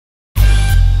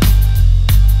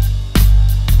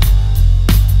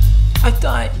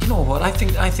you know what? I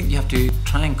think you have to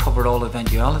try and cover all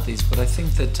eventualities. But I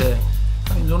think that it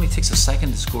only takes a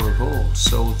second to score a goal.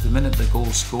 So the minute the goal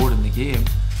is scored in the game,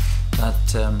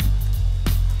 that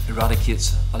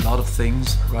eradicates a lot of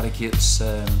things. Eradicates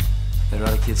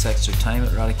extra time.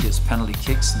 It eradicates penalty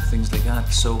kicks and things like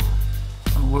that. So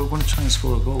we're going to try and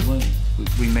score a goal.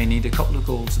 We may need a couple of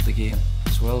goals at the game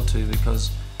as well too,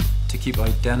 because to keep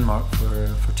out Denmark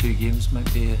for 2 games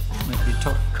might be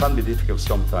tough. It can be difficult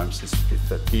sometimes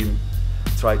if a team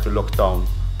try to lock down,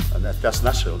 and that's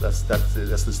natural. There's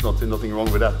nothing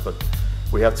wrong with that. But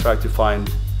we have tried to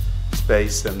find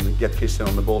space and get Christian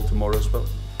on the ball tomorrow as well.